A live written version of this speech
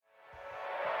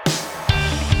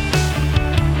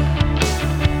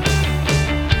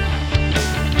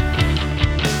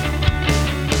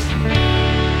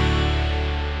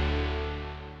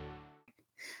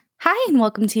and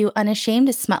welcome to Unashamed,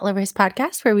 a Smut Lovers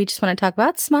podcast where we just want to talk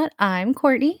about smut. I'm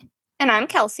Courtney. And I'm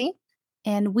Kelsey.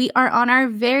 And we are on our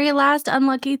very last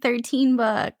Unlucky 13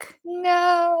 book.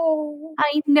 No.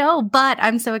 I know, but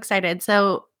I'm so excited.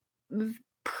 So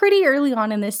pretty early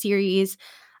on in this series,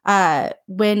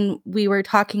 when we were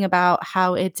talking about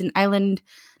how it's an island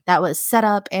that was set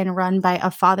up and run by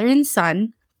a father and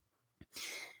son,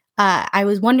 I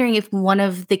was wondering if one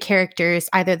of the characters,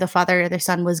 either the father or the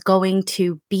son, was going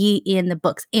to be in the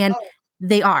books. And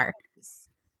they are.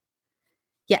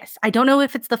 Yes. I don't know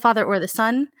if it's the father or the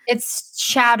son. It's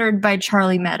Shattered by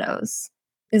Charli Meadows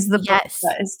is the book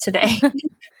that is today. Okay,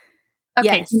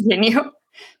 yes. Continue.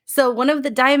 So one of the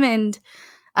Diamond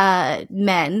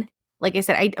men, like I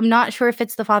said, I'm not sure if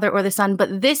it's the father or the son,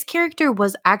 but this character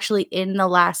was actually in the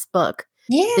last book.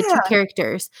 Yeah. The two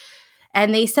characters.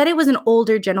 And they said it was an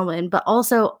older gentleman, but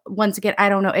also, once again, I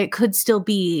don't know. It could still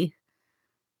be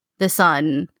the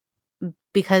son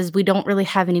because we don't really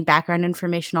have any background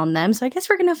information on them. So I guess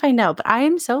we're going to find out. But I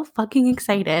am so fucking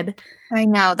excited. I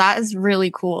know. That is really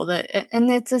cool.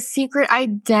 And it's a secret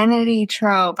identity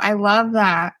trope. I love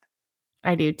that.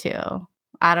 I do too.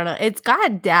 I don't know. It's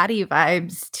got daddy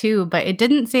vibes too, but it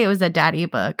didn't say it was a daddy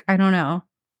book. I don't know.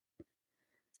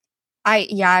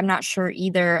 I'm not sure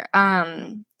either.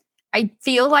 I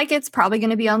feel like it's probably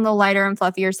going to be on the lighter and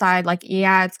fluffier side. Like,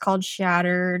 yeah, it's called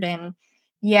Shattered. And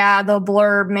yeah, the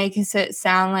blurb makes it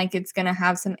sound like it's going to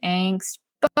have some angst.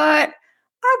 But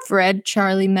I've read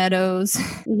Charli Meadows.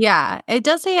 Yeah, it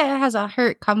does say it has a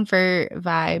hurt comfort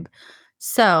vibe.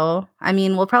 So, I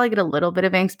mean, we'll probably get a little bit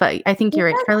of angst, but I think you're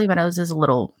right. Charli Meadows is a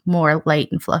little more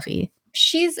light and fluffy.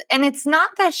 And it's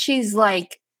not that she's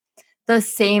like the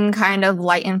same kind of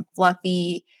light and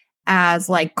fluffy as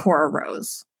like Cora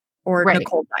Rose. Or right.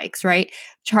 Nicole Dykes, right?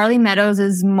 Charli Meadows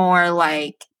is more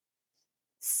like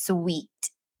sweet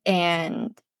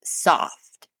and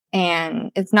soft.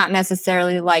 And it's not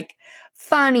necessarily like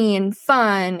funny and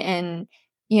fun and,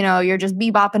 you know, you're just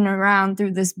bebopping around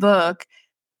through this book.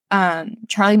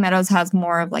 Charli Meadows has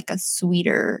more of like a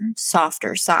sweeter,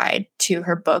 softer side to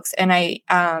her books. And I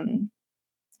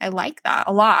like that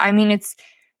a lot. I mean, it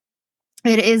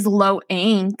is low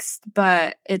angst,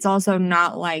 but it's also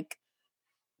not like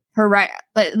her, right?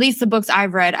 But at least the books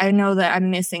I've read, I know that I'm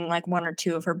missing like one or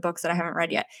two of her books that I haven't read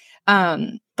yet.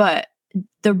 But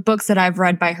the books that I've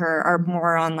read by her are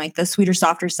more on like the sweeter,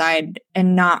 softer side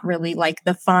and not really like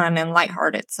the fun and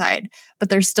lighthearted side, but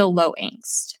they're still low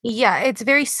angst. Yeah, it's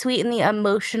very sweet in the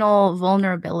emotional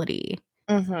vulnerability.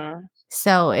 Mm-hmm.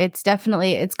 So it's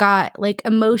got like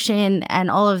emotion and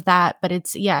all of that, but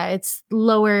it's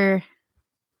low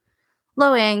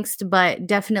angst, but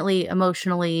definitely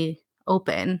emotionally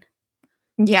open.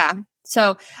 Yeah.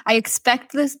 So I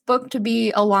expect this book to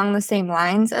be along the same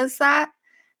lines as that.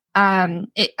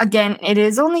 It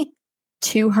is only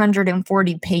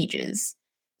 240 pages.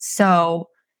 So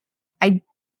I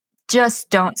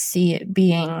just don't see it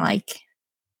being like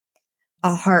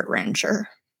a heart-wrencher.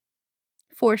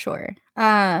 For sure.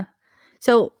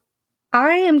 So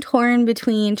I am torn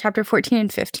between chapter 14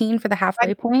 and 15 for the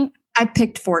halfway point. I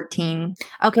picked 14.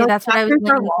 Okay, that's what I was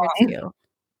looking for too.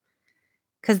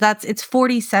 Because it's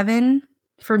 47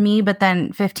 for me, but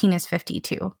then 15 is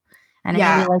 52. And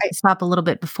I really like to stop a little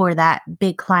bit before that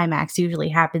big climax usually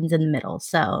happens in the middle.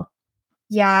 So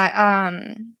yeah,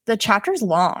 the chapter's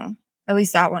long. At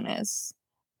least that one is.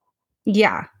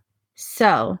 Yeah.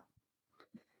 So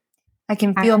I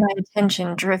can feel my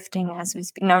attention drifting as we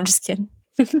speak. No, I'm just kidding.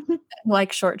 I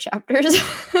like short chapters.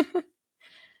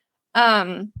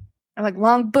 I like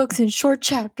long books and short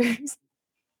chapters.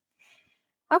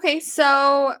 Okay,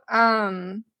 so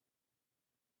I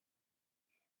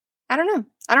don't know.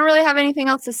 I don't really have anything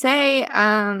else to say.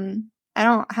 I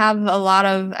don't have a lot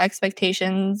of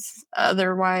expectations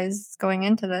otherwise going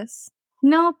into this.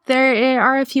 Nope, there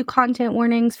are a few content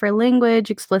warnings for language,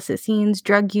 explicit scenes,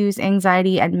 drug use,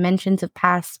 anxiety, and mentions of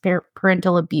past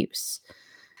parental abuse.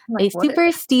 Like, super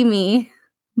steamy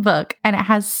book, and it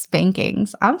has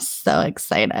spankings. I'm so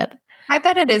excited. I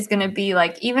bet it is going to be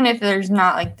like, even if there's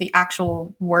not like the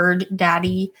actual word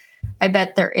daddy, I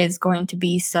bet there is going to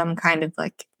be some kind of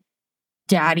like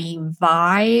daddy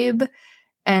vibe.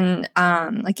 And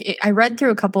I read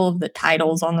through a couple of the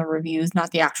titles on the reviews,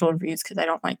 not the actual reviews because I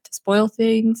don't like to spoil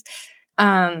things.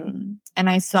 And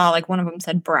I saw like one of them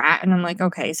said brat, and I'm like,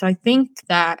 okay, so I think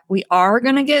that we are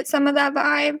going to get some of that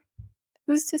vibe.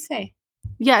 Who's to say?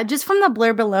 Yeah, just from the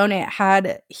blurb alone, it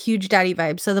had huge daddy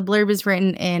vibes. So the blurb is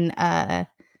written in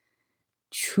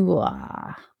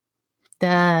Chua.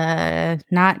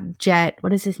 Not Jet.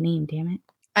 What is his name? Damn it.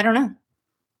 I don't know.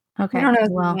 Okay. I don't know.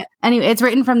 Well, anyway, it's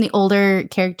written from the older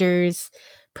characters'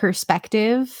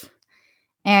 perspective.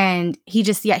 And he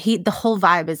just, the whole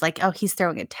vibe is like, oh, he's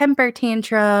throwing a temper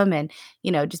tantrum and,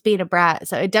 just being a brat.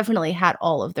 So it definitely had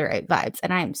all of the right vibes.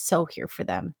 And I am so here for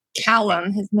them.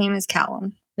 Callum. His name is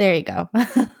Callum. There you go.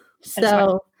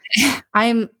 So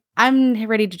I'm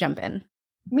ready to jump in.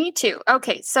 Me too.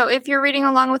 Okay, so if you're reading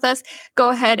along with us, go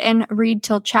ahead and read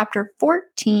till chapter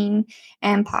 14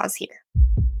 and pause here.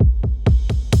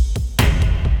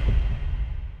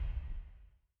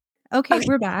 Okay,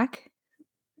 we're back.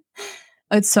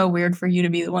 It's so weird for you to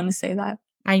be the one to say that.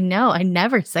 I know. I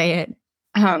never say it.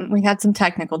 We had some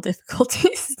technical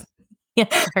difficulties. Yeah,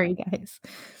 sorry, guys.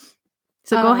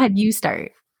 So go ahead. You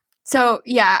start. So,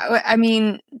 yeah, I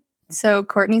mean, so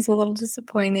Courtney's a little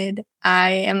disappointed.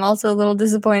 I am also a little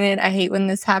disappointed. I hate when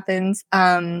this happens.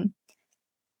 I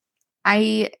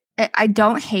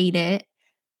don't hate it,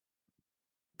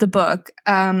 the book,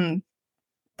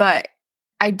 but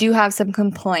I do have some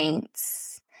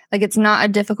complaints. Like, it's not a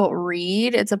difficult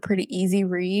read. It's a pretty easy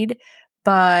read,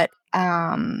 but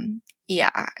yeah,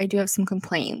 I do have some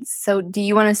complaints. So do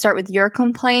you want to start with your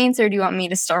complaints or do you want me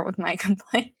to start with my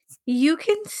complaints? You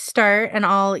can start and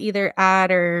I'll either add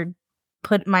or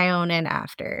put my own in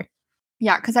after.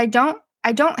 Yeah, because I don't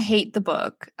hate the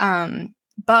book.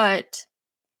 But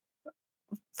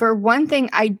for one thing,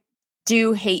 I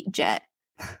do hate Jet.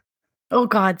 Oh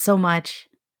God, so much.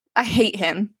 I hate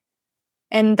him.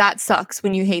 And that sucks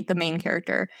when you hate the main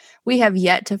character. We have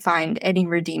yet to find any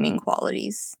redeeming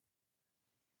qualities.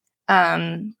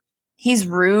 He's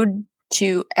rude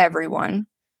to everyone.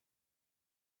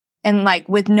 And like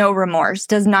with no remorse,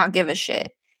 does not give a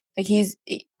shit. Like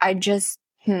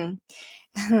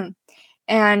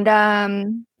And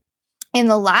in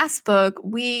the last book,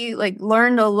 we like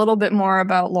learned a little bit more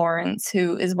about Lawrence,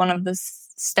 who is one of the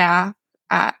staff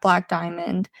at Black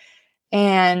Diamond.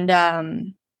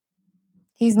 And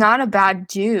he's not a bad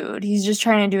dude. He's just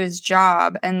trying to do his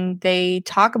job. And they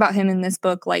talk about him in this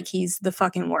book like he's the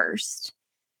fucking worst.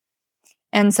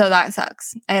 And so that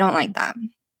sucks. I don't like that.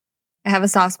 I have a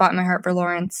soft spot in my heart for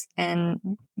Lawrence,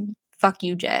 and fuck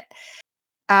you, Jet.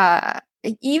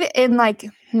 Even in like,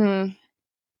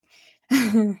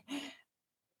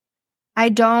 I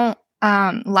don't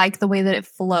like the way that it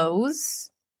flows.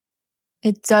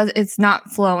 It's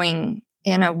not flowing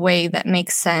in a way that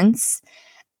makes sense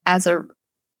as a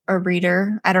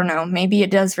reader. I don't know. Maybe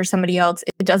it does for somebody else.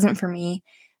 It doesn't for me.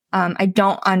 I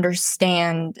don't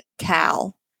understand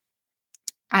Cal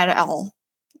at all.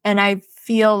 And I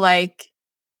feel like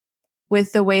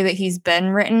with the way that he's been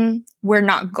written, we're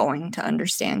not going to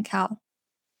understand Cal.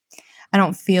 I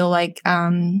don't feel like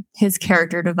his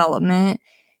character development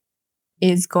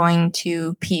is going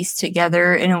to piece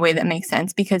together in a way that makes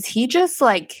sense, because he just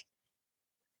like,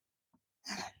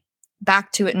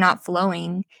 back to it not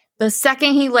flowing. The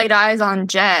second he laid eyes on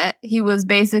Jet, he was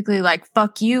basically like,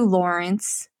 fuck you,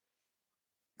 Lawrence.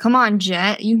 Come on,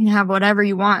 Jet. You can have whatever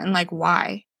you want. And like,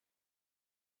 why?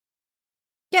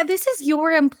 Yeah, this is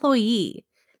your employee.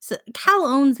 So Cal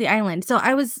owns the island. So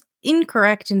I was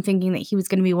incorrect in thinking that he was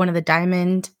going to be one of the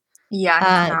Diamond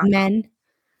men.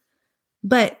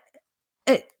 But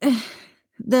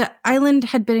the island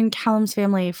had been in Callum's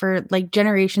family for like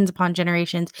generations upon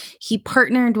generations. He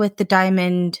partnered with the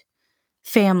Diamond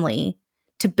family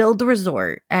to build the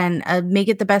resort and make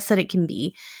it the best that it can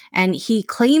be. And he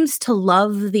claims to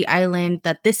love the island,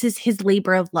 that this is his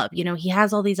labor of love. You know, he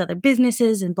has all these other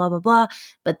businesses and blah, blah, blah,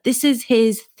 but this is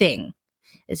his thing.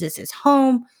 This is his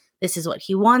home. This is what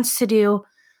he wants to do.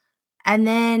 And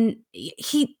then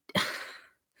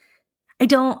I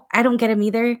don't get him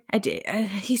either.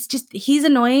 He's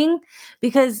annoying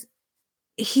because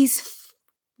he's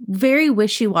very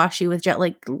wishy-washy with Jet.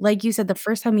 Like you said, the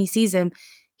first time he sees him,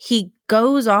 he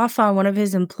goes off on one of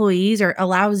his employees or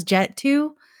allows Jet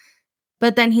to,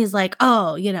 but then he's like,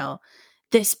 oh,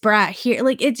 this brat here.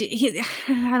 Like I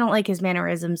don't like his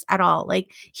mannerisms at all.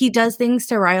 Like he does things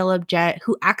to rile up Jet,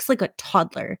 who acts like a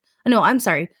toddler. No, I'm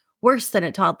sorry. Worse than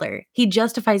a toddler. He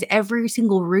justifies every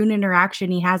single rune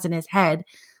interaction he has in his head.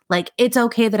 Like, it's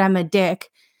okay that I'm a dick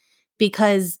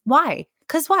because why?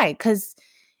 Because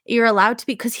you're allowed to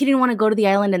be, because he didn't want to go to the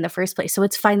island in the first place. So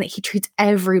it's fine that he treats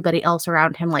everybody else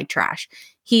around him like trash.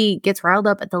 He gets riled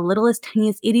up at the littlest,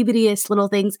 tiniest, itty-bittiest little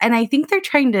things. And I think they're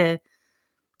trying to,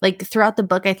 like, throughout the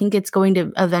book, I think it's going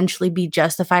to eventually be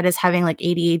justified as having like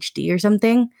ADHD or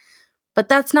something. But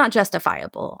that's not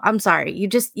justifiable. I'm sorry. You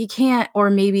can't, or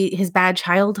maybe his bad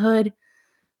childhood.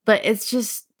 But it's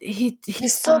just, he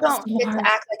still don't get to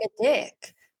act like a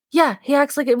dick. Yeah, he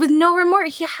acts like it with no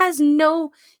remorse. He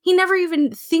never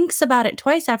even thinks about it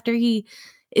twice after he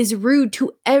is rude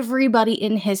to everybody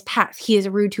in his path. He is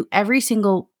rude to every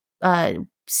single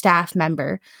staff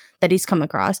member that he's come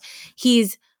across.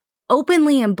 He's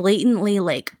openly and blatantly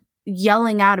like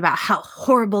yelling out about how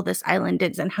horrible this island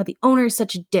is and how the owner is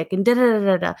such a dick and da da da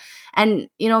da da. And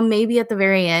maybe at the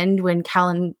very end when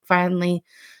Callan finally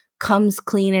comes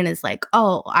clean and is like,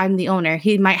 "Oh, I'm the owner,"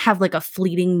 he might have like a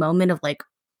fleeting moment of like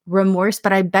remorse,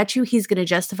 but I bet you he's going to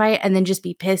justify it and then just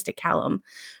be pissed at Callum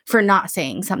for not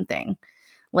saying something.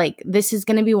 Like, this is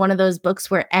going to be one of those books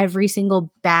where every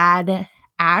single bad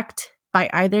act by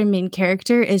either main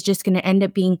character is just going to end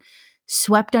up being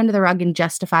swept under the rug and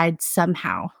justified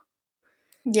somehow.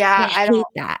 Yeah, I hate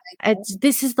that.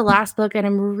 This is the last book,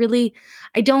 and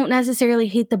I don't necessarily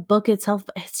hate the book itself,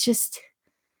 but it's just...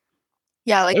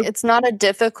 Yeah, like, it's not a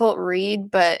difficult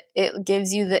read, but it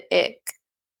gives you the ick.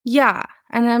 Yeah,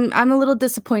 and I'm a little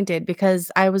disappointed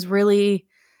because I was really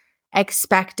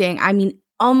expecting, I mean,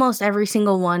 almost every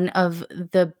single one of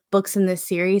the books in this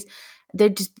series, they're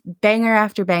just banger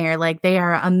after banger. Like, they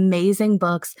are amazing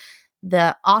books.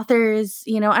 The authors,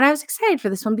 and I was excited for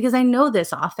this one because I know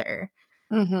this author.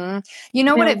 Mm-hmm. You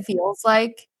know what it feels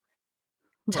like?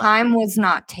 What? Time was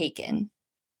not taken.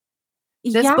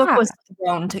 This book was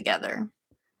thrown together.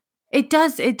 It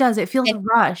does. It feels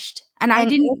rushed. And I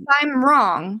didn't... If I'm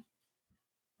wrong,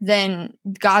 then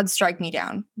God strike me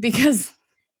down, because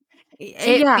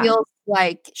it feels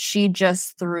like she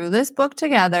just threw this book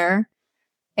together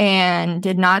and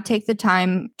did not take the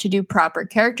time to do proper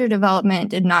character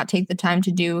development, did not take the time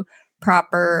to do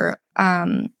proper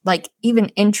like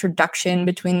even introduction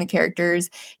between the characters,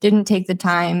 didn't take the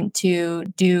time to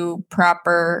do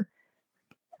proper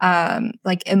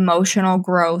like emotional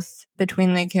growth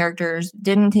between the characters,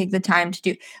 didn't take the time to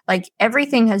do, like,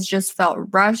 everything has just felt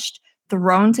rushed,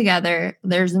 thrown together.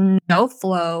 There's no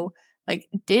flow. Like,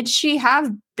 did she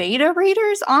have beta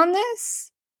readers on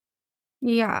this?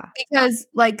 Yeah. Because,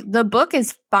 like, the book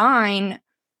is fine,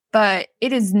 but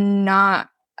it is not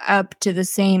up to the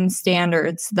same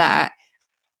standards that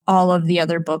all of the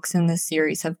other books in this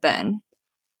series have been.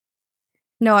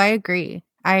 No, I agree.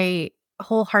 I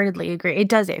wholeheartedly agree. It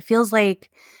does. It feels like,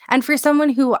 and for someone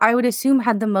who I would assume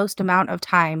had the most amount of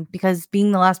time, because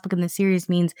being the last book in the series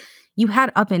means you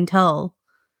had up until,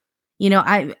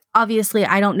 I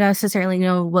don't necessarily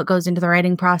know what goes into the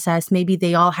writing process. Maybe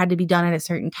they all had to be done at a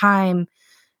certain time.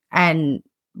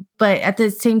 But at the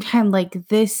same time, like,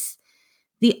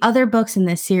 the other books in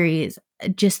this series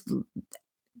just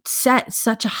set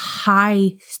such a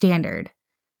high standard.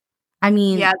 I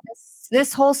mean, yeah,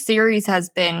 this whole series has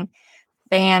been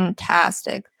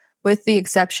fantastic, with the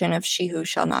exception of She Who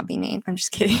Shall Not Be Named. I'm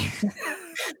just kidding.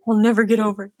 We'll never get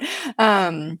over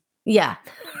it. Yeah.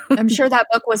 I'm sure that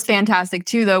book was fantastic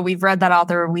too, though. We've read that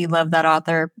author. We love that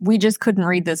author. We just couldn't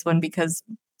read this one because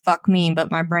fuck me,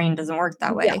 but my brain doesn't work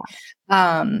that way.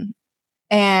 Yeah.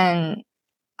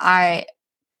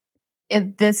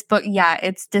 And this book,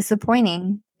 it's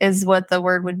disappointing is what the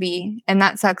word would be. And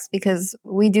that sucks because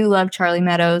we do love Charli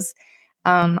Meadows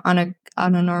on a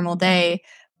normal day.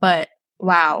 But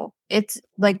wow, it's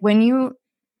like when you're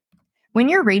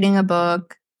reading a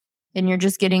book and you're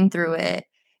just getting through it,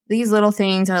 these little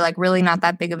things are like really not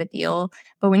that big of a deal.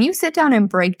 But when you sit down and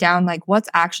break down like what's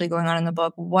actually going on in the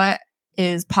book, what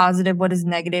is positive, what is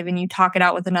negative, and you talk it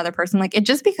out with another person, like, it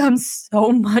just becomes so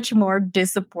much more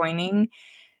disappointing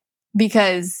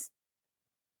because,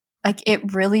 like,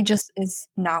 it really just is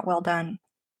not well done.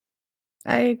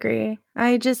 I agree.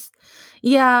 I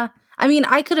mean,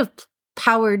 I could have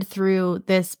powered through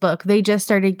this book. They just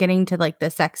started getting to like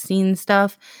the sex scene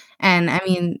stuff, and I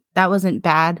mean, that wasn't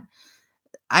bad.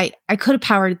 I could have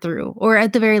powered through, or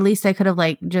at the very least I could have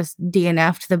like just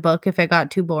DNF'd the book if it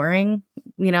got too boring,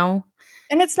 And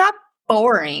it's not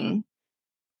boring.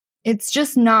 It's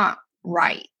just not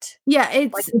right. Yeah,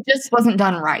 it just wasn't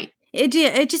done right.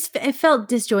 It felt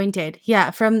disjointed.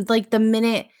 Yeah, from like the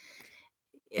minute,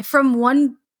 from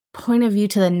one point of view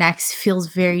to the next feels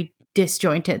very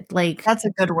disjointed. Like, that's a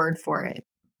good word for it.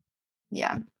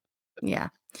 Yeah. Yeah.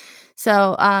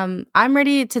 So, I'm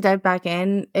ready to dive back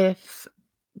in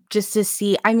just to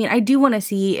see. I mean, I do want to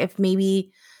see if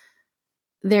maybe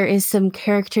there is some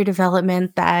character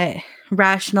development that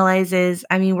rationalizes.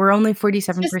 I mean, we're only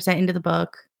 47% into the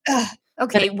book.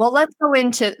 Okay, well, let's go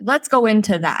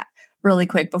into that really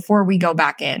quick before we go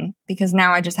back in, because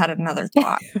now I just had another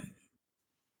thought.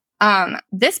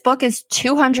 This book is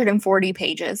 240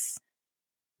 pages,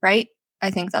 right? I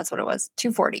think that's what it was,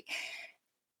 240.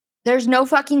 There's no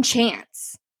fucking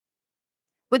chance.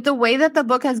 With the way that the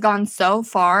book has gone so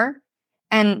far,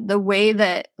 and the way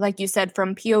that, like you said,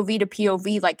 from POV to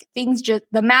POV, like, things just,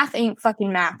 the math ain't fucking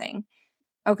mathing.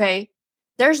 Okay?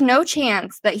 There's no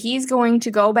chance that he's going to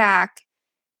go back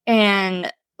and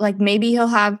like maybe he'll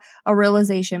have a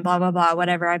realization, blah, blah, blah,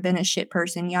 whatever. I've been a shit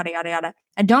person, yada, yada, yada.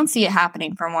 I don't see it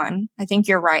happening for one. I think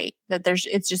you're right that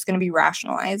it's just going to be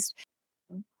rationalized.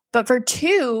 But for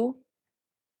two,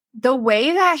 the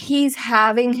way that he's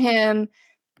having him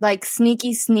like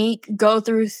sneak go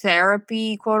through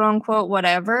therapy, quote unquote,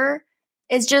 whatever,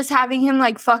 is just having him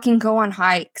like fucking go on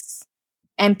hikes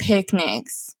and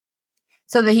picnics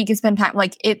so that he can spend time.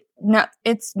 Like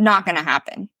it's not going to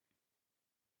happen.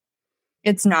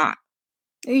 It's not.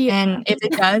 Yeah. And if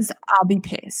it does, I'll be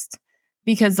pissed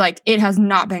because like it has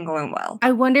not been going well.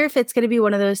 I wonder if it's going to be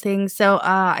one of those things. So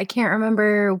I can't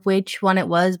remember which one it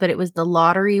was, but it was the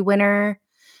lottery winner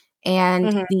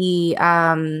and the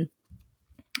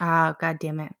God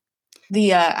damn it.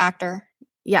 The actor.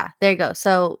 Yeah, there you go.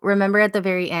 So remember at the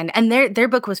very end, and their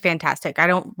book was fantastic. I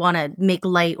don't want to make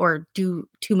light or do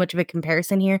too much of a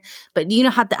comparison here, but you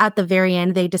know how at the very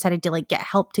end they decided to like get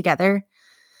help together,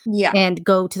 and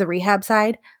go to the rehab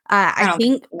side. I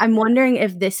think I'm wondering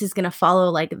if this is gonna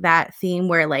follow like that theme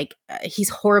where like he's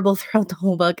horrible throughout the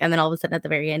whole book, and then all of a sudden at the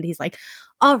very end he's like,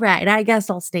 "All right, I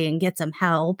guess I'll stay and get some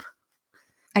help."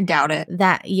 I doubt it.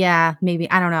 Yeah, maybe.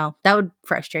 I don't know. That would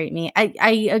frustrate me.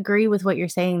 I agree with what you're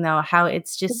saying, though, how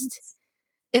it's just...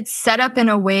 It's set up in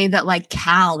a way that, like,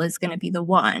 Cal is going to be the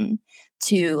one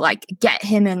to, like, get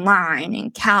him in line,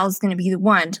 and Cal's going to be the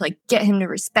one to, like, get him to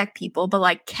respect people. But,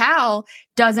 like, Cal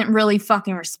doesn't really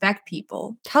fucking respect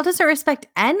people. Cal doesn't respect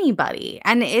anybody.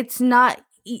 And it's not...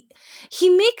 He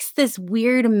makes this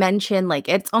weird mention, like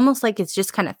it's almost like it's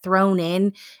just kind of thrown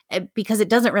in because it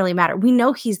doesn't really matter. We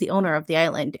know he's the owner of the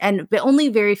island, and only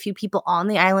very few people on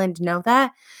the island know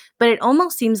that. But it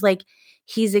almost seems like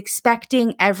he's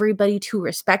expecting everybody to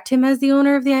respect him as the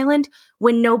owner of the island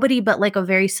when nobody but like a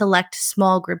very select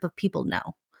small group of people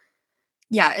know.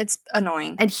 Yeah, it's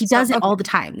annoying. And he does it all the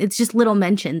time. It's just little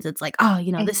mentions. It's like, oh,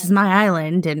 you know, this is my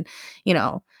island, and you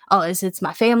know, oh, it's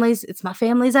my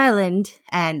family's island,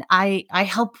 and I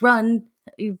help run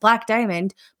Black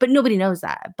Diamond, but nobody knows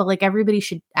that. But like everybody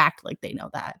should act like they know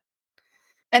that.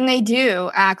 And they do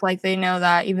act like they know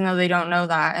that, even though they don't know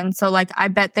that. And so like I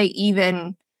bet they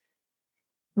even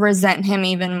resent him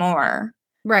even more.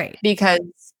 Right. Because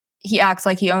he acts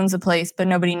like he owns the place, but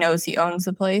nobody knows he owns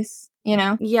the place, you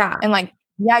know? Yeah. And like,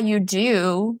 yeah, you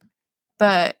do,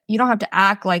 but you don't have to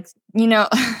act like, you know,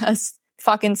 a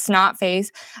fucking snot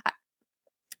face.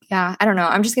 Yeah, I don't know.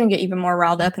 I'm just going to get even more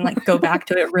riled up and like go back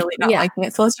to it really not liking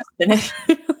it. So let's just finish.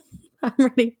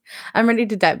 I'm ready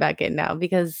to dive back in now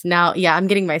because now, yeah, I'm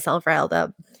getting myself riled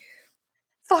up.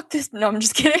 Fuck this. No, I'm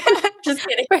just kidding. Just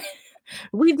kidding.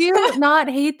 We do not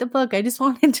hate the book. I just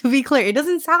wanted to be clear. It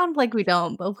doesn't sound like we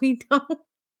don't, but we don't.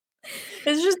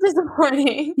 It's just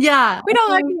disappointing. Yeah. We don't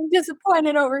like being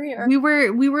disappointed over here. We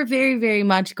were very, very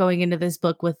much going into this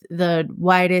book with the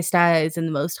widest eyes and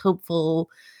the most hopeful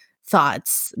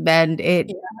thoughts. And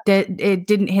it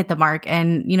didn't hit the mark.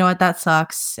 And you know what? That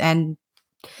sucks. And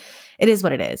it is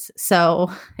what it is.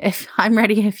 So if I'm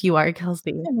ready, if you are,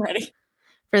 Kelsey. I'm ready.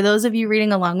 For those of you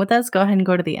reading along with us, go ahead and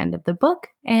go to the end of the book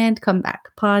and come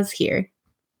back. Pause here.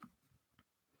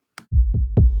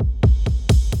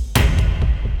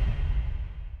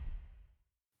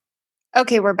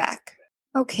 Okay, we're back.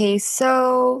 Okay,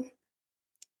 so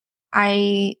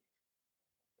I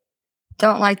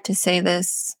don't like to say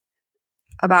this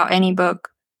about any book,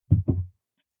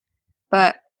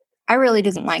 but I really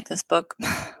didn't like this book.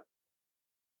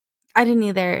 I didn't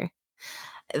either.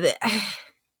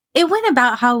 It went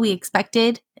about how we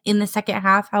expected in the second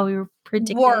half, how we were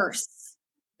predicting. Worse.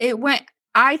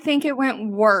 I think it went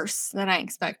worse than I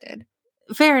expected.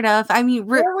 Fair enough. I mean,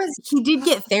 he did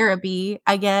get therapy,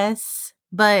 I guess,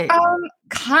 but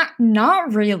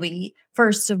not really.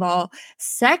 First of all,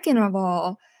 second of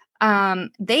all,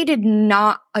 they did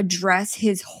not address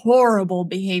his horrible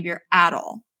behavior at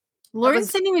all.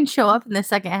 Lawrence didn't even show up in the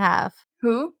second half.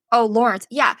 Who? Oh, Lawrence.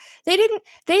 Yeah, they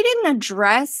didn't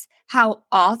address how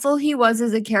awful he was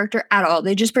as a character at all.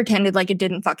 They just pretended like it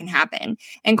didn't fucking happen.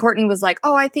 And Courtney was like,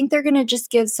 "Oh, I think they're gonna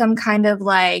just give some kind of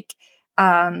like."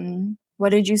 What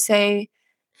did you say?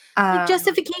 Like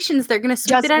justifications. They're going to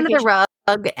sweep it under the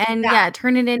rug and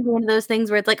turn it into one of those things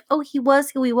where it's like, oh, he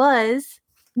was who he was.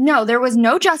 No, there was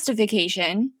no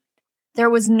justification.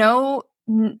 There was no,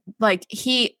 like,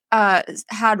 he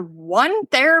had one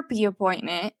therapy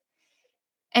appointment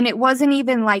and it wasn't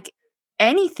even like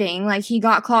anything. Like he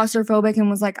got claustrophobic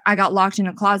and was like, I got locked in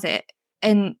a closet.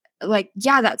 And like,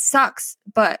 yeah, that sucks.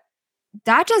 But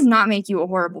that does not make you a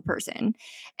horrible person.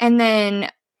 And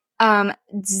then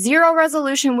zero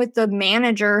resolution with the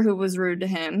manager who was rude to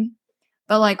him.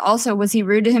 But like also, was he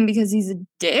rude to him because he's a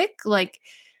dick? Like,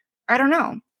 I don't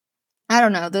know. I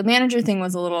don't know. The manager thing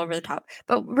was a little over the top.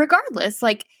 But regardless,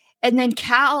 like, and then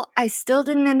Cal, I still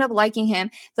didn't end up liking him.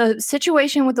 The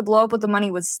situation with the blow up with the money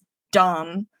was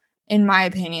dumb, in my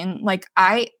opinion. Like,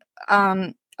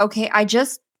 okay, I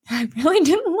really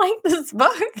didn't like this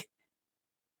book.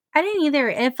 I didn't either.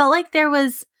 It felt like there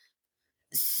was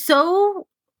so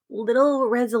little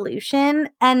resolution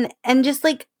and just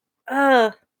like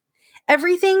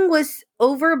everything was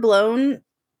overblown.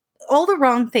 All the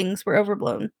wrong things were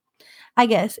overblown, I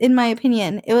guess, in my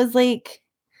opinion. It was like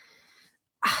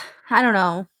I don't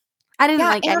know. I didn't Yeah,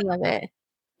 like any of it.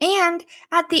 and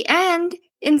at the end,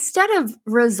 instead of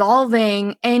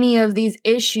resolving any of these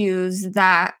issues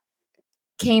that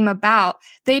came about,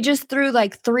 they just threw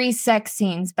like 3 sex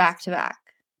scenes back to back.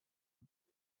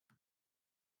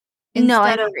 No,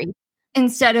 I agree.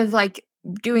 Instead of like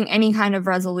doing any kind of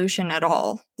resolution at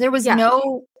all. There was Yeah.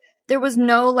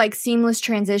 no like seamless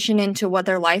transition into what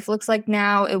their life looks like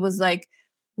now. It was like,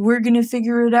 we're gonna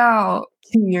figure it out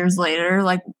 2 years later.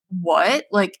 Like, what?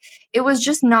 Like, it was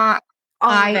just not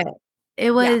All of it.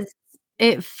 It was Yeah.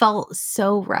 it felt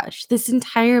so rushed. This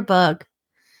entire book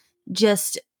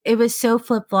just it was so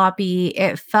flip-floppy.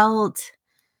 It felt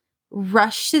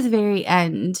rushed to the very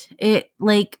end. It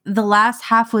like the last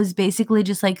half was basically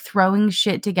just like throwing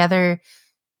shit together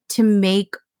to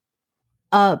make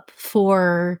up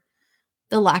for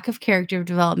the lack of character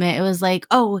development. It was like,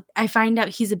 oh, I find out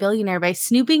he's a billionaire by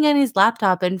snooping on his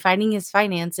laptop and finding his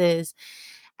finances.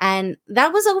 And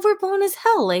that was overblown as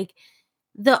hell. Like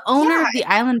the owner of the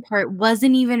island part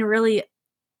wasn't even really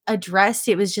addressed.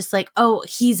 It was just like, oh,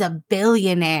 he's a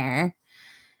billionaire.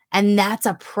 And that's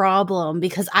a problem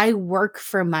because I work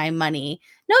for my money.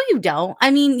 No, you don't.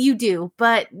 I mean, you do,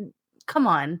 but come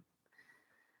on.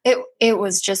 It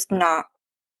was just not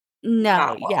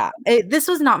No, well. yeah. This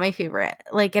was not my favorite.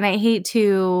 Like, and I hate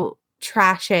to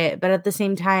trash it, but at the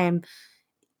same time,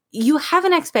 you have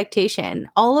an expectation.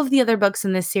 All of the other books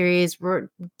in this series were,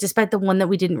 despite the one that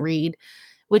we didn't read,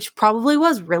 which probably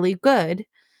was really good,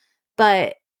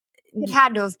 but It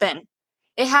had to have been.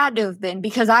 It had to have been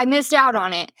because I missed out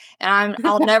on it and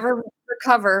I'll never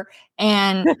recover,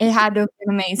 and it had to have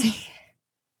been amazing.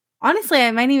 honestly,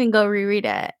 I might even go reread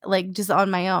it, like just on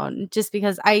my own, just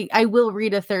because I will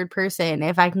read a third person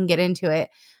if I can get into it.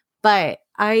 But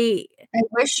I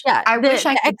wish yeah, I wish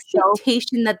I the could show.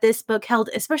 expectation that this book held,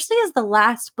 especially as the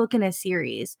last book in a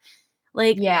series,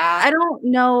 like Yeah. I don't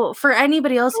know for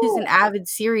anybody else who's an Oh, avid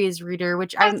series reader,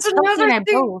 which I'm that's Kelsey and another I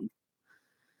thing. both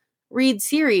read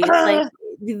series. Like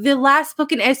the last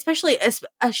book, and especially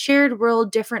a shared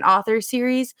world, different author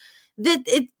series, that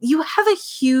you have a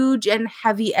huge and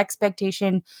heavy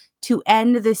expectation to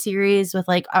end the series with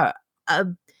like a, a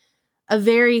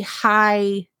very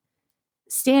high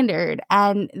standard,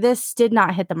 and this did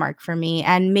not hit the mark for me.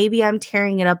 And maybe I'm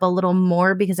tearing it up a little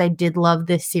more because I did love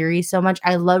this series so much.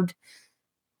 I loved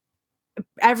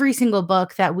every single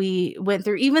book that we went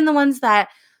through, even the ones that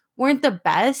weren't the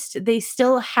best. They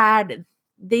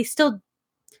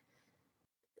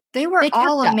were They kept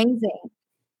all up. amazing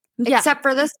Yeah. except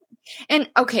for this. And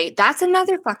okay, that's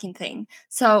another fucking thing.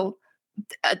 So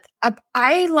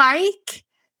I like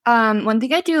one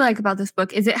thing I do like about this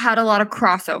book is it had a lot of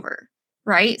crossover,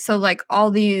 right? So like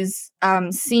all these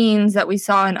scenes that we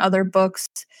saw in other books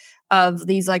of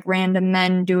these like random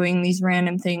men doing these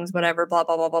random things, whatever, blah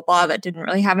blah blah blah blah, that didn't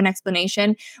really have an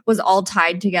explanation, was all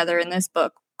tied together in this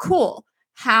book. Cool.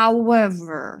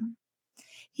 However,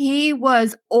 he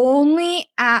was only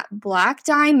at Black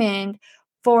Diamond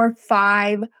for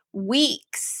 5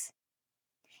 weeks.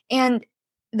 And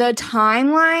the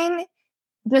timeline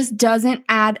just doesn't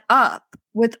add up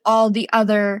with all the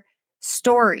other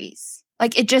stories.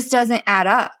 Like, it just doesn't add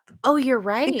up. Oh, you're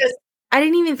right. Because I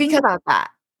didn't even think about that.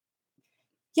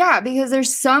 Yeah, because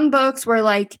there's some books where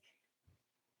like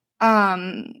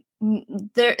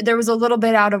there was a little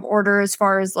bit out of order as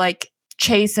far as like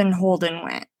Chase and Holden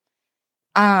went.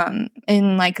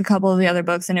 In like a couple of the other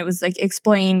books, and it was like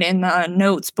explained in the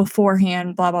notes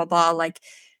beforehand, blah blah blah, like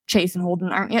Chase and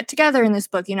Holden aren't yet together in this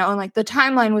book, and like the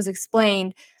timeline was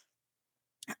explained.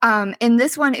 In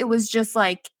this one, it was just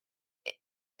like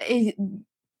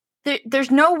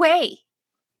there's no way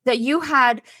that you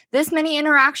had this many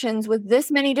interactions with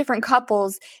this many different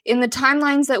couples in the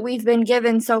timelines that we've been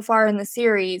given so far in the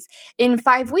series in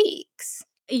 5 weeks.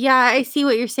 Yeah, I see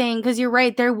what you're saying, because you're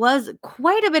right. There was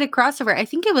quite a bit of crossover. I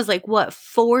think it was like, what,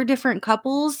 4 different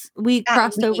couples we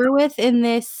crossed over with in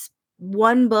this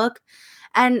one book.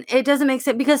 And it doesn't make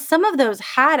sense because some of those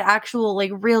had actual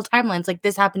like real timelines. Like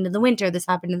this happened in the winter, this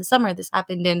happened in the summer, this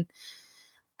happened in.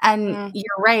 And you're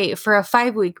right. For a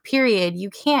 5-week period,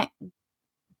 you can't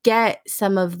get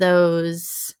some of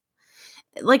those.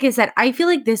 like I said, I feel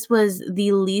like this was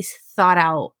the least thought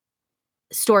out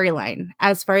storyline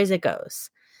as far as it goes.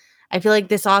 I feel like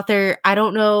this author, I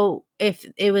don't know if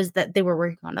it was that they were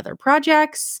working on other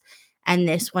projects and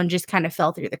this one just kind of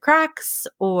fell through the cracks,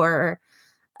 or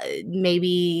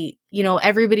maybe,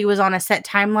 everybody was on a set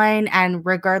timeline and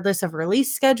regardless of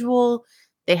release schedule,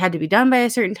 they had to be done by a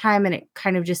certain time and it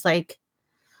kind of just like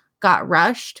got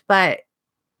rushed. But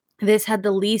this had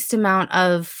the least amount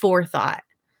of forethought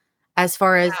as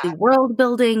far as the world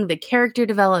building, the character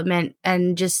development,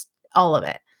 and just all of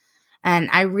it. And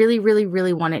I really, really,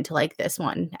 really wanted to like this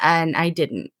one, and I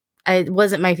didn't. It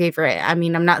wasn't my favorite. I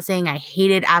mean, I'm not saying I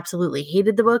absolutely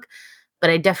hated the book, but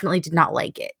I definitely did not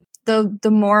like it.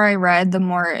 The more I read, the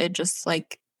more it just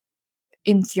like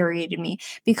infuriated me,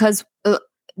 because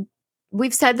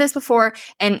we've said this before,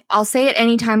 and I'll say it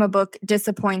anytime a book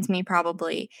disappoints me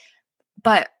probably,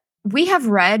 but we have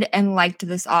read and liked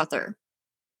this author.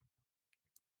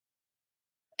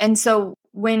 And so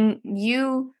when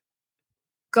you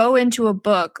go into a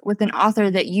book with an author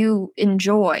that you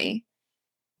enjoy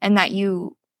and that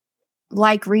you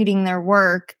like reading their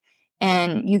work,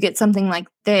 and you get something like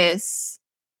this,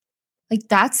 like,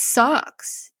 that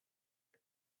sucks.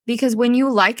 Because when you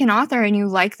like an author and you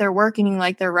like their work and you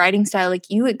like their writing style, like,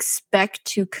 you expect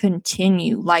to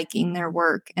continue liking their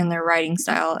work and their writing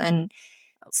style and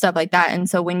stuff like that. And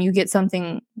so when you get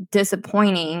something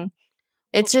disappointing,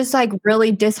 it's just like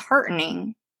really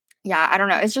disheartening. Yeah, I don't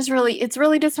know. It's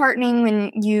really disheartening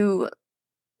when you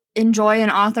enjoy an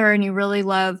author and you really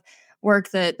love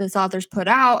work that this author's put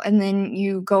out, and then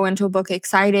you go into a book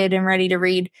excited and ready to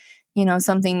read,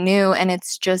 something new, and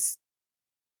it's just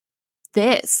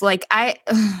this. Like,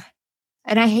 and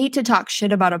I hate to talk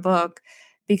shit about a book,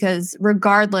 because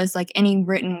regardless, like, any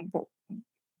written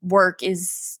work is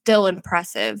still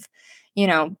impressive,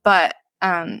 but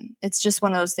it's just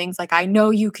one of those things, like, I know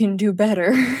you can do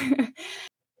better.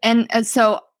 And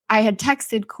so I had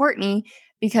texted Courtney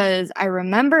because I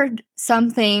remembered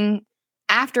something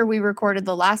after we recorded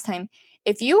the last time.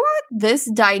 If you want this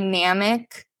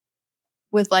dynamic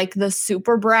with like the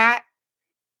super brat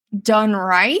done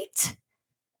right,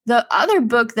 the other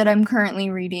book that I'm currently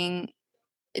reading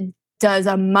does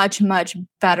a much, much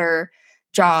better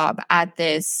job at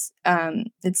this.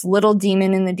 It's Little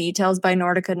Demon in the Details by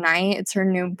Nordica Knight. It's her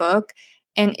new book.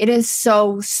 And it is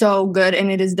so, so good.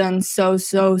 And it is done so,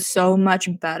 so, so much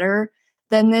better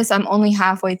than this. I'm only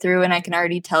halfway through and I can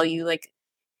already tell you, like,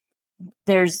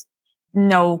 there's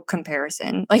no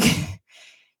comparison. Like,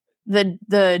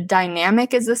 the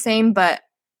dynamic is the same, but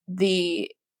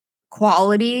the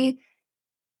quality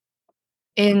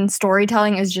in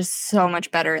storytelling is just so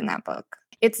much better in that book.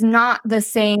 It's not the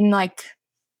same, like,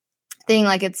 thing.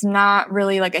 Like, it's not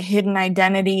really like a hidden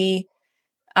identity.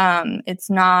 It's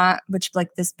not, which,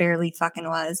 like, this barely fucking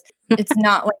was. It's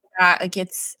not like that. Like,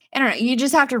 it's, I don't know, you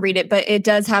just have to read it, but it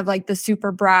does have like the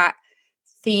super brat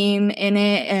theme in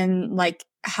it, and like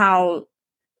how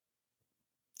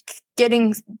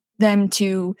getting them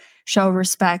to show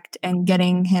respect and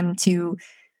getting him to,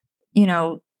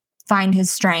 find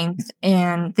his strength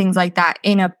and things like that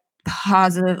in a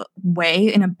positive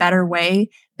way, in a better way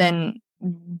than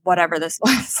whatever this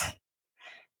was.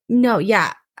 No,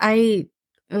 yeah. I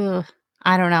don't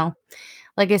know.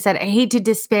 Like I said, I hate to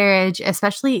disparage,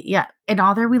 especially, an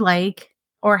author we like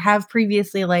or have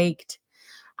previously liked.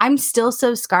 I'm still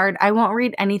so scarred. I won't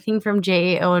read anything from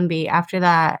J.A.O.N.B. after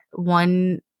that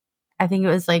one. I think it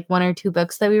was like 1 or 2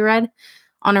 books that we read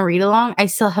on a read along. I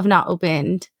still have not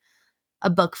opened a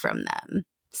book from them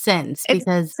since,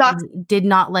 because I did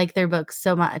not like their books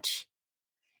so much.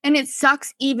 And it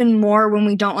sucks even more when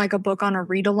we don't like a book on a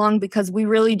read along, because we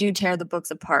really do tear the books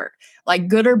apart. Like,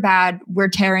 good or bad, we're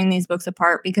tearing these books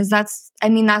apart, because that's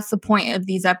the point of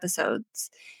these episodes.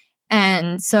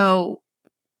 And so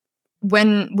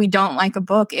when we don't like a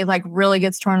book, it like really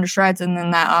gets torn to shreds, and then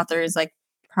that author is like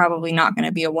probably not going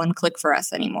to be a one click for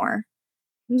us anymore.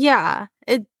 Yeah.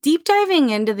 Deep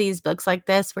diving into these books like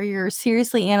this, where you're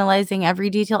seriously analyzing every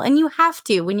detail, and you have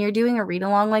to when you're doing a read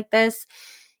along like this.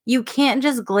 You can't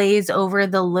just glaze over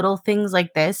the little things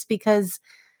like this, because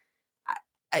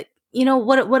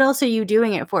what else are you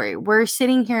doing it for? We're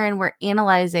sitting here and we're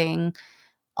analyzing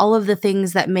all of the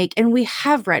things that make, and we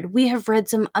have read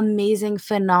some amazing,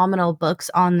 phenomenal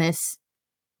books on this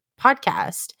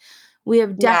podcast. We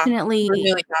have definitely,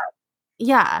 really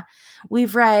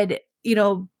we've read,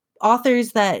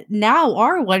 authors that now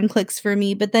are one clicks for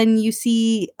me, but then you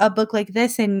see a book like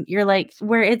this and you're like,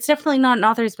 where it's definitely not an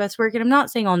author's best work. And I'm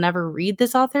not saying I'll never read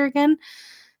this author again,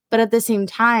 but at the same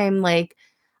time, like,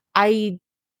 I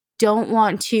don't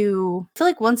want to feel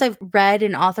like once I've read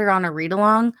an author on a read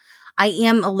along, I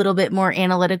am a little bit more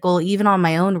analytical even on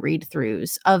my own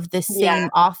read-throughs of the Yeah, same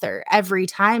author every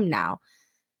time now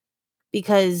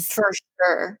because for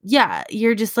sure. yeah,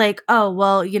 you're just like, "Oh,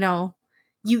 well,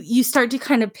 you start to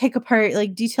kind of pick apart,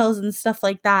 like, details and stuff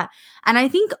like that, and I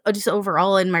think, just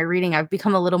overall in my reading, I've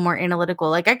become a little more analytical,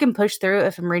 like, I can push through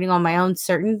if I'm reading on my own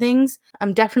certain things.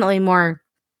 I'm definitely more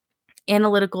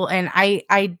analytical, and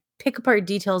I pick apart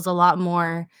details a lot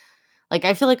more. Like,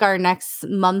 I feel like our next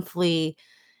monthly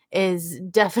is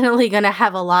definitely gonna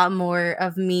have a lot more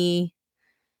of me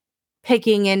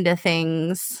picking into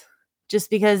things just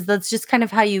because that's just kind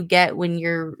of how you get when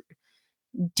you're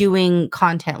doing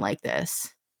content like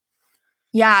this.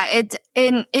 Yeah,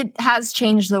 it has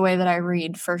changed the way that I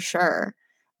read for sure.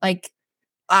 Like,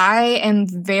 I am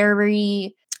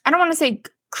very, I don't want to say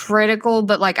critical,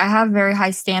 but like I have very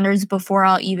high standards before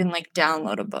I'll even like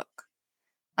download a book.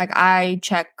 Like, I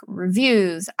check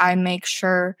reviews, I make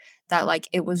sure that like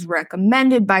it was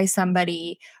recommended by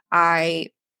somebody. I,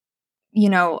 you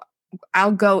know,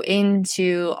 I'll go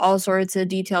into all sorts of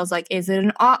details, like, is it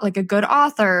like a good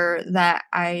author that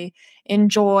I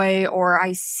enjoy or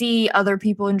I see other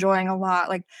people enjoying a lot?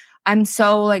 Like, I'm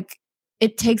so like,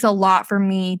 it takes a lot for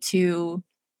me to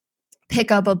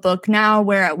pick up a book now,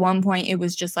 where at one point it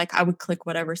was just like I would click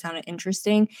whatever sounded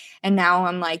interesting, and now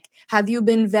I'm like, have you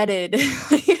been vetted?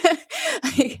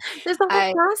 Like, There's a whole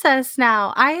I process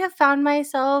now. I have found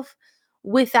myself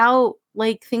without,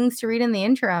 like, things to read in the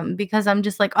interim because I'm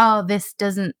just like, "Oh, this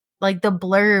doesn't like, the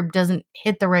blurb doesn't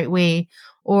hit the right way,"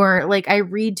 or, like, I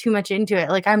read too much into it.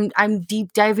 Like, I'm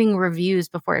deep diving reviews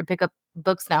before I pick up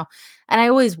books now, and I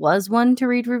always was one to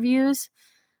read reviews,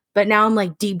 but now I'm,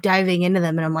 like, deep diving into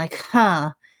them, and I'm like,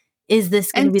 "Huh, is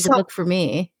this gonna and be the book for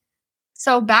me?"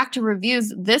 so back to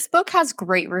reviews. This book has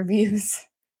great reviews.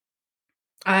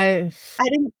 I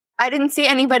I didn't see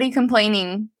anybody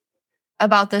complaining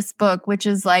about this book, which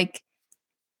is like,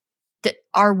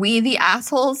 are we the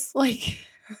assholes? Like,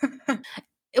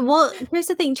 Well, here's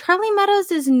the thing, Charlie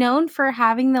Meadows is known for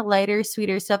having the lighter,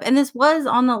 sweeter stuff, and this was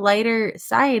on the lighter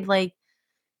side, like,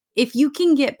 if you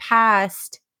can get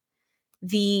past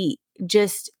the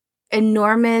just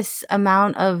enormous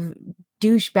amount of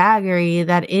douchebaggery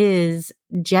that is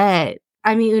Jet,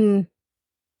 I mean,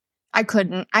 I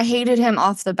couldn't. I hated him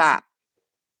off the bat,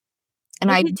 and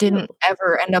I I did too. didn't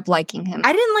ever end up liking him.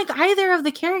 I didn't like either of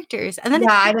the characters, and then Yeah,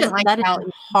 it I took didn't like that is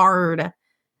Sally. hard,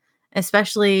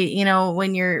 especially,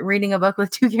 when you're reading a book with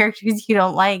 2 characters you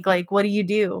don't like, what do you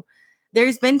do?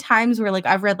 There's been times where, like,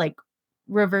 I've read, like,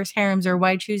 reverse harems or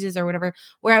why chooses or whatever,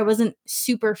 where I wasn't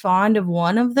super fond of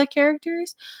one of the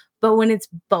characters, but when it's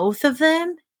both of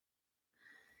them.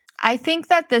 I think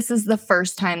that this is the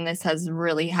first time this has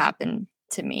really happened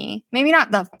to me. Maybe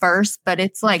not the first, but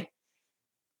it's like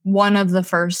one of the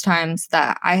first times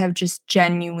that I have just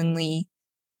genuinely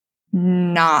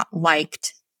not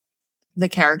liked the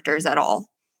characters at all.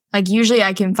 Like, usually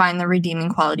I can find the redeeming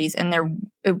qualities, and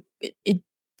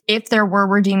if there were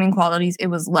redeeming qualities, it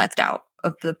was left out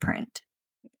of the print.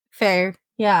 Fair.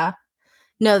 Yeah.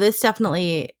 No, this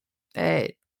definitely,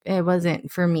 it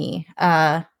wasn't for me,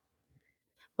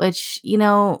 which,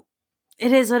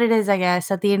 it is what it is, I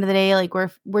guess. At the end of the day, like,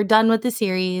 we're done with the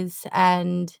series,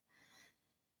 and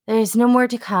there's no more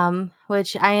to come,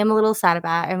 which I am a little sad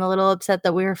about. I'm a little upset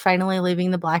that we are finally leaving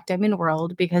the Black Diamond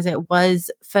world because it was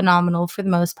phenomenal for the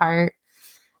most part.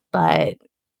 But,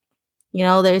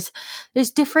 there's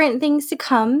different things to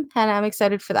come, and I'm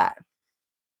excited for that.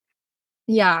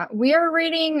 Yeah, we are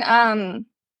reading A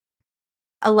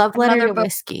Love Letter another to book.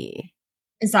 Whiskey.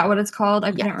 Is that what it's called?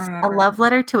 I couldn't Yes, A remember. Love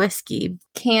Letter to Whiskey.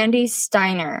 Candy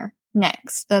Steiner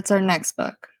next. That's our next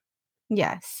book.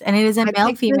 Yes, and it is a I male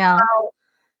picked this female, out.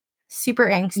 super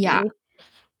Yeah, angsty.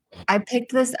 I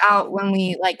picked this out when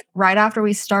we like right after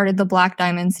we started the Black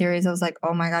Diamond series. I was like,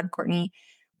 "Oh my god, Courtney,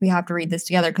 we have to read this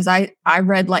together." Because I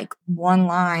read like one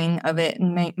line of it,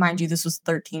 and mind you, this was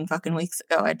 13 fucking weeks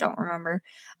ago. I don't remember,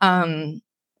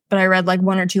 but I read like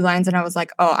one or two lines, and I was like,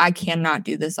 "Oh, I cannot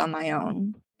do this on my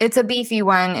own." It's a beefy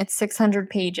one. It's 600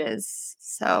 pages,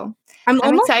 so I'm I'm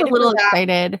almost a excited for little that.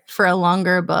 excited for a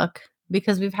longer book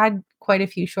because we've had quite a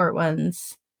few short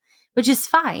ones, which is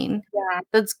fine. Yeah,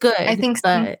 That's I good, think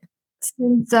but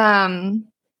since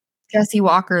Jesse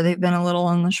Walker, they've been a little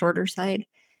on the shorter side.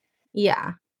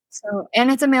 yeah. So,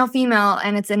 and it's a male female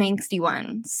and it's an angsty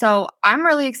one. So, I'm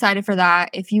really excited for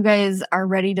that. If you guys are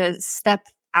ready to step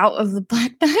out of the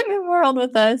Black Diamond world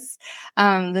with us,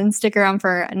 then stick around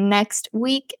for next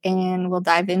week and we'll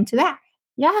dive into that.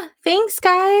 Yeah, thanks,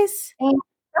 guys. Thanks.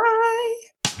 Bye.